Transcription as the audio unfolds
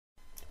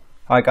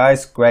Hi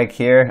guys, Greg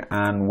here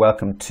and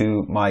welcome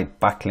to my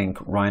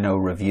Backlink Rhino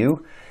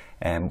review.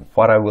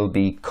 What I will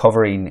be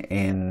covering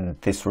in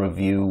this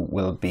review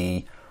will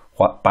be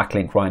what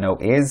Backlink Rhino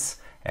is,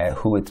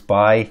 who it's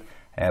by,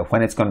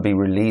 when it's going to be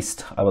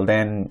released. I will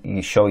then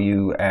show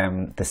you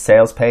the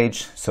sales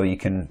page so you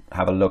can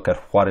have a look at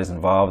what is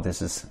involved.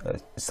 This is a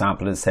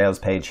sample of the sales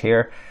page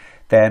here.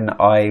 Then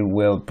I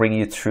will bring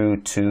you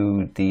through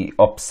to the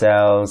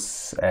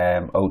upsells,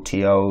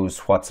 OTOs,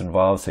 what's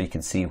involved so you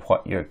can see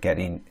what you're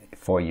getting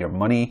for your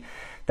money.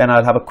 Then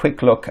I'll have a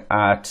quick look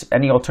at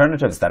any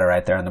alternatives that are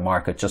out there in the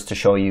market just to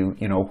show you,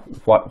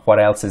 what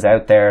else is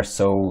out there,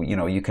 so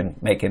you can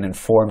make an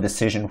informed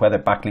decision whether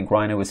Backlink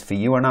Rhino is for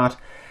you or not.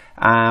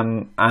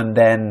 And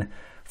then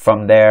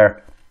from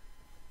there,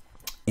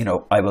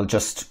 I will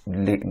just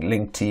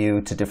link to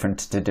you to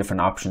different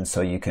options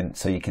so you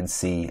can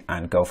see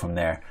and go from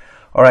there.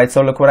 All right,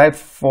 so look, without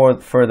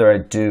further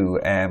ado,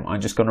 I'm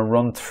just going to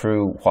run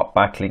through what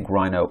Backlink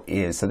Rhino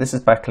is. So this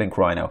is Backlink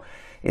Rhino.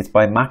 It's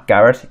by Matt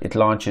Garrett. It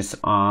launches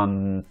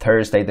on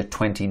Thursday, the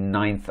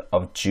 29th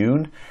of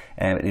June.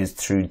 It is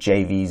through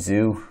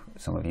JVZoo.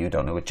 Some of you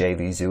don't know what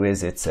JVZoo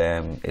is. It's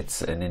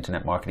an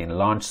internet marketing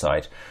launch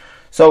site.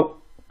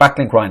 So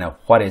Backlink Rhino,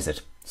 what is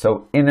it?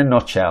 So in a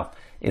nutshell,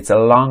 it's a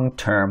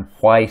long-term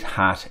white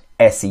hat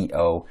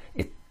SEO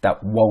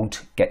that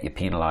won't get you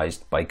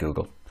penalized by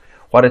Google.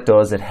 What it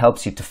does, it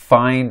helps you to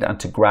find and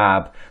to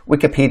grab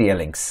Wikipedia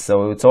links.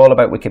 So it's all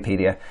about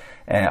Wikipedia,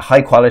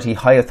 high quality,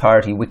 high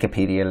authority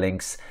Wikipedia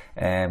links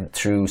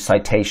through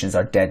citations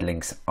or dead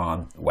links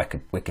on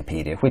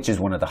Wikipedia, which is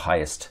one of the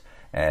highest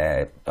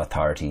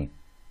authority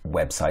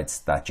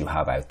websites that you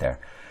have out there.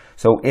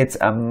 So it's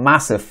a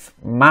massive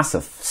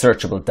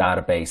searchable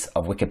database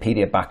of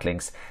Wikipedia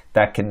backlinks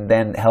that can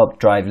then help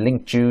drive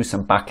link juice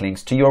and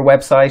backlinks to your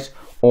website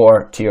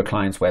or to your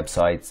client's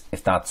websites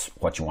if that's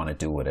what you want to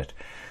do with it.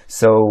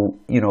 So,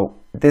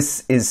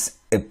 this is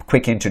a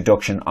quick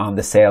introduction on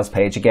the sales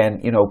page. Again,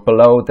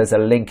 below there's a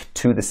link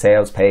to the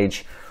sales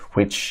page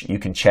which you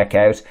can check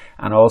out,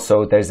 and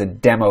also there's a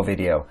demo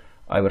video.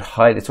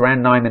 It's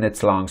around 9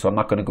 minutes long, so I'm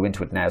not going to go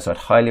into it now. So I'd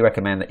highly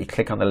recommend that you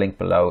click on the link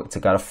below. It's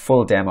got a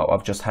full demo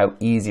of just how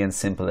easy and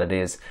simple it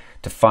is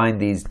to find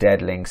these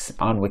dead links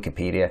on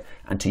Wikipedia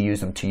and to use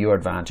them to your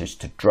advantage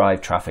to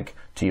drive traffic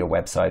to your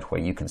website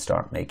where you can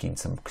start making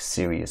some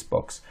serious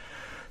bucks.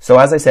 So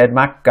as I said,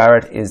 Matt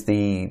Garrett is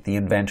the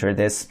inventor of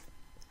this.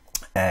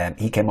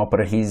 He came up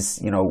with it. He's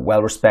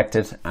well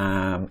respected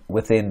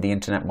within the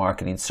internet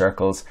marketing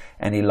circles.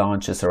 Any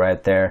launches are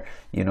out there.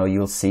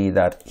 You'll see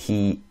that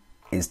he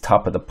is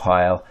top of the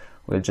pile.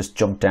 We'll just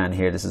jump down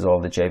here. This is all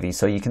the JV.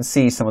 So you can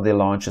see some of the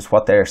launches,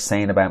 what they're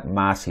saying about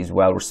Matt. He's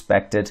well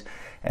respected.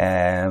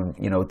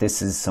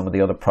 This is some of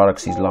the other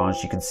products he's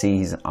launched. You can see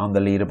he's on the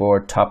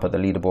leaderboard, top of the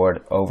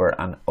leaderboard over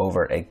and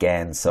over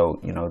again. So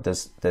you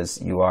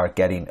are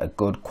getting a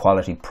good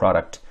quality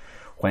product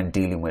when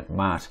dealing with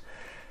Matt.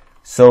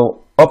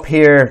 So up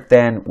here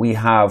then we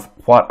have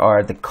what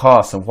are the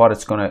costs and what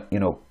it's going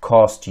to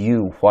cost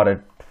you,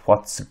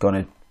 what's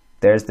going to.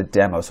 There's the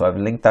demo. So I've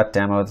linked that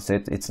demo.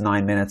 It's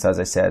 9 minutes, as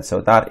I said.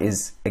 So that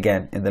is,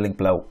 again, in the link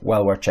below,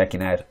 well worth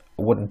checking out. I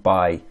wouldn't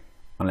buy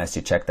unless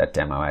you check that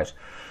demo out.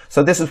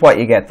 So this is what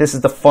you get. This is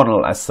the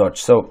funnel as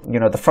such. So,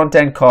 the front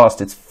end cost,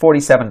 it's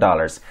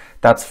 $47.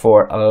 That's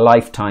for a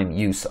lifetime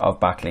use of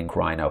Backlink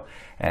Rhino.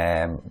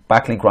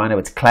 Backlink Rhino,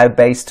 it's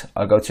cloud-based.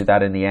 I'll go through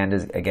that in the end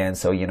again.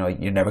 So,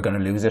 you're never going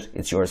to lose it.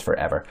 It's yours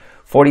forever.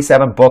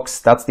 47 bucks.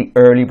 That's the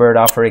early bird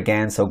offer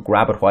again. So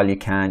grab it while you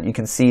can. You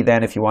can see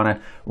then if you want to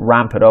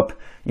ramp it up,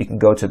 you can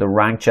go to the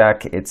rank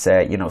jack. It's,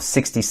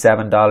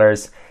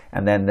 $67.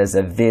 And then there's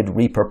a Vid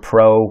Reaper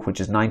Pro, which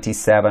is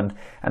 97.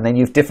 And then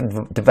you have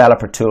different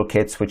developer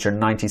toolkits, which are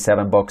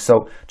 97 bucks.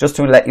 So just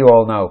to let you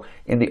all know,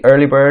 in the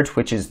early bird,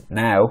 which is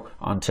now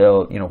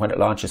until, when it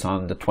launches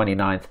on the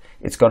 29th,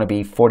 it's going to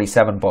be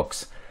 47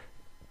 bucks.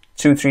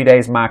 2-3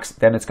 days max,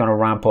 then it's going to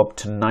ramp up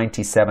to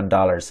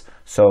 $97.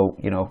 So,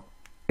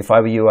 if I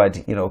were you,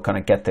 I'd, kind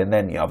of get them.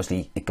 Then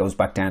obviously it goes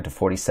back down to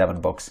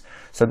 47 bucks.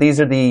 So these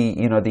are the,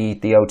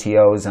 the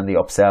OTOs and the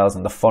upsells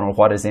and the funnel,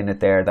 what is in it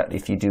there that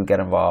if you do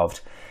get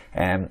involved.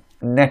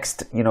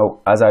 Next,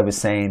 as I was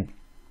saying,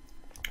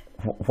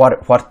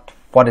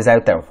 what is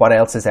out there? What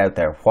else is out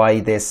there? Why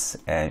this?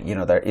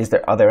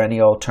 Are there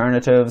any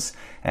alternatives?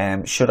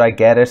 Should I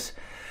get it?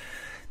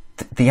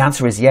 The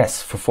answer is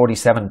yes. For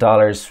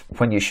 $47,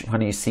 when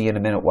you see in a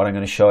minute what I'm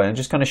going to show you, I'm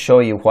just going to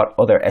show you what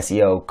other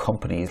SEO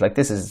companies, like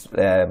this is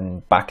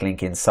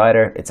Backlink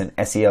Insider. It's an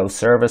SEO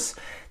service.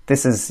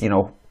 This is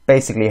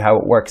basically how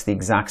it works, the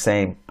exact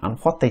same, and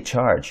what they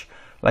charge.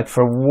 Like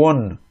for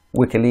one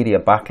Wikipedia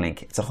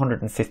backlink, it's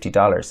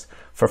 $150.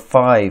 For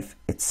 5,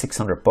 it's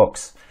 600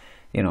 bucks.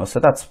 So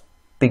that's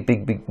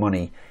big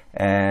money.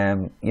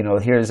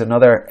 Here's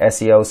another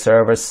SEO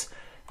service.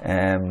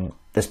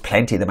 There's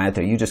plenty of them out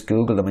there. You just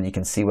Google them and you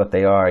can see what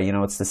they are.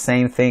 It's the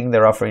same thing.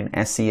 They're offering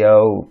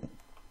SEO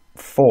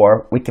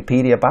for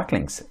Wikipedia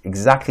backlinks.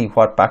 Exactly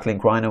what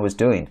Backlink Rhino is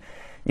doing.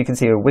 You can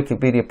see a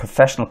Wikipedia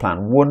professional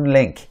plan. One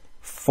link,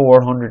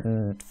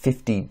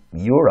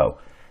 €450.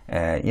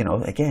 You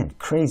know, again,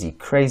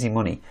 crazy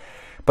money.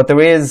 But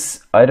there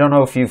is, I don't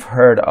know if you've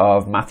heard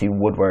of Matthew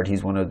Woodward.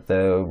 He's one of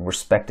the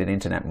respected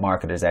internet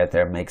marketers out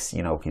there. Makes,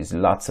 you know, he's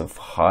lots of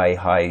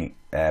high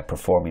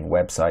performing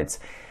websites.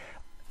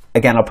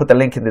 Again, I'll put the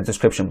link in the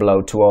description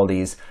below to all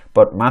these.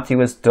 But Matthew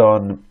has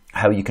done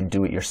how you can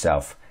do it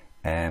yourself.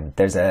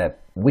 There's a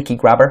Wiki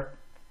grabber.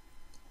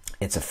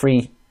 It's a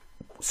free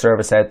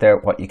service out there.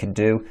 What you can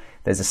do.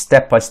 There's a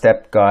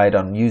step-by-step guide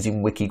on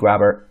using Wiki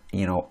grabber.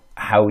 You know,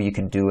 how you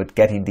can do it,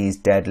 getting these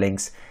dead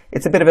links.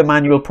 It's a bit of a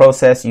manual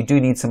process. You do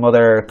need some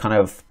other kind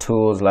of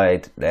tools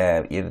like,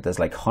 you know, there's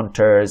like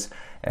hunters,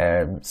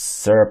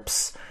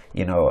 SERPs,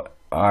 you know,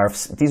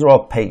 ARFs. These are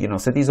all paid, you know,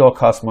 so these all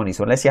cost money.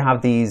 So unless you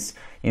have these,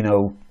 you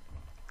know,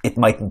 it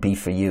mightn't be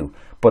for you.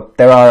 But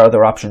there are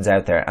other options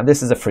out there. And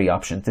this is a free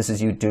option. This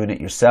is you doing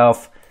it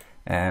yourself.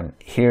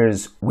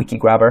 Here's Wiki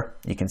grabber.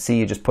 You can see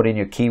you just put in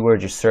your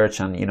keyword, your search,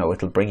 and you know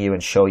it'll bring you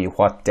and show you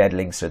what dead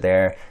links are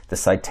there, the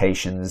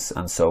citations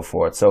and so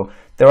forth. So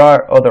there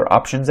are other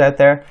options out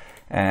there.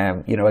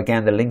 You know,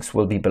 again, the links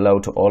will be below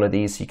to all of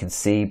these, so you can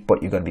see,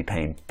 but you're going to be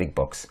paying big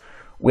bucks.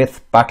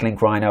 With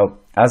Backlink Rhino,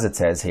 as it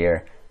says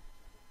here,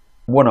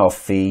 one-off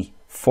fee,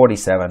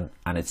 47,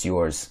 and it's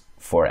yours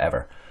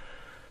forever.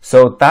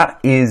 So that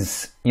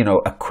is, you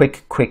know, a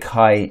quick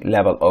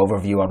high-level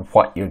overview on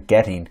what you're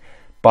getting.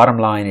 Bottom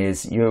line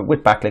is, you're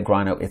with Backlink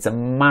Rhino, it's a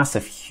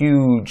massive,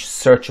 huge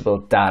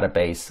searchable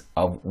database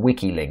of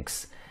wiki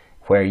links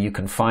where you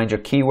can find your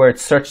keywords,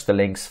 search the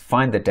links,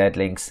 find the dead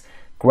links,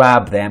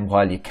 grab them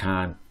while you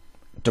can,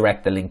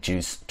 direct the link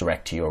juice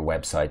direct to your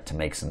website to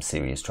make some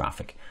serious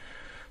traffic.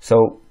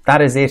 So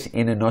that is it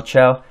in a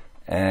nutshell.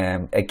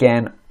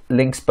 Again,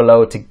 links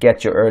below to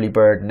get your early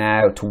bird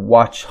now to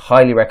watch.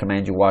 Highly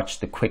recommend you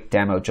watch the quick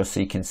demo just so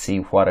you can see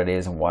what it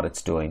is and what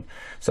it's doing.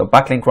 So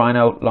Backlink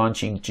Rhino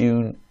launching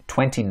June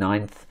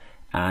 29th,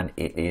 and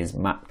it is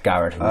Matt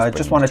Garrett who's I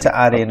just wanted to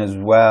add in as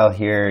well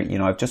here, you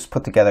know, I've just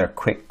put together a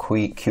quick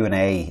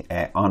Q&A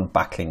on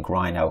Backlink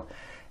Rhino.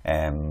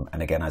 And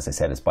again, as I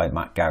said, it's by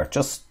Matt Garrett,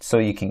 just so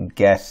you can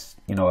get,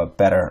 you know, a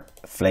better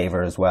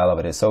flavor as well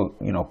of it. So,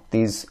 you know,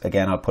 these,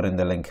 again, I'll put in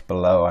the link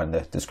below and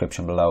the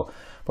description below.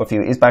 But for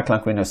you, is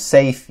Backlink Rhino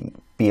safe?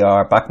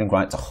 BR, Backlink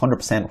Rhino, it's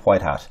 100%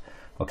 white hat.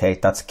 Okay,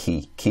 that's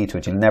key to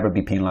it. You'll never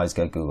be penalized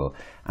by Google.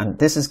 And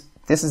this is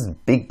a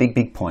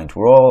big point.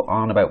 We're all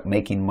on about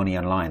making money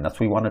online. That's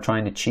what we want to try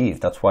and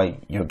achieve. That's why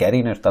you're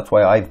getting it. That's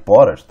why I've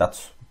bought it.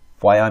 That's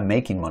why I'm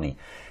making money.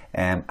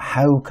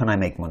 How can I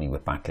make money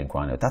with Backlink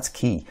Rhino? That's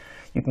key.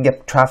 You can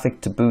get traffic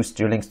to boost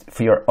your links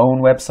for your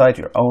own website,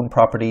 your own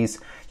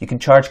properties. You can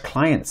charge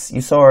clients.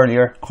 You saw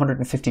earlier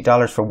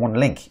 $150 for one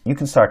link. You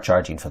can start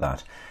charging for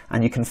that.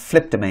 And you can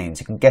flip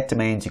domains. You can get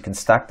domains. You can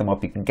stack them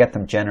up. You can get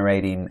them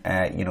generating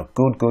you know,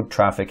 good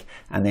traffic,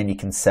 and then you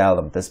can sell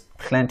them. There's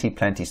plenty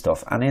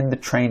stuff. And in the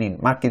training,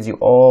 Matt gives you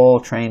all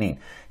training.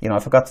 You know, I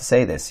forgot to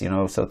say this, you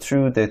know, so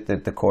through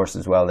the course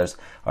as well, there's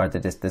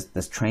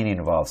training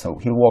involved. So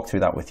he'll walk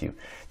through that with you.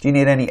 Do you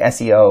need any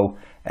SEO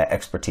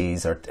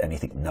expertise or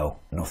anything? No,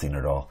 nothing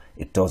at all.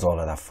 It does all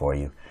of that for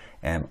you.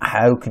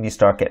 How can you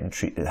start getting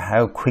treated?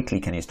 How quickly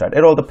can you start?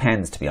 It all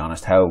depends, to be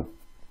honest, how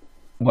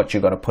much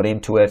you're going to put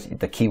into it,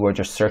 the keyword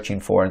you're searching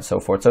for, and so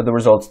forth. So the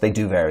results, they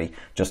do vary,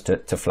 just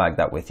to flag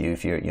that with you.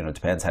 If you're, you know, it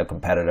depends how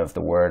competitive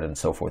the word and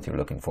so forth you're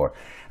looking for.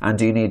 And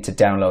do you need to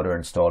download or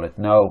install it?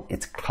 No,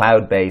 it's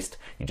cloud-based.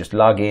 You just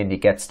log in, you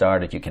get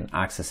started, you can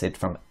access it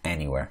from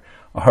anywhere.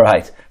 All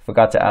right,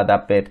 forgot to add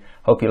that bit.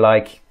 Hope you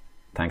like.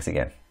 Thanks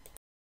again.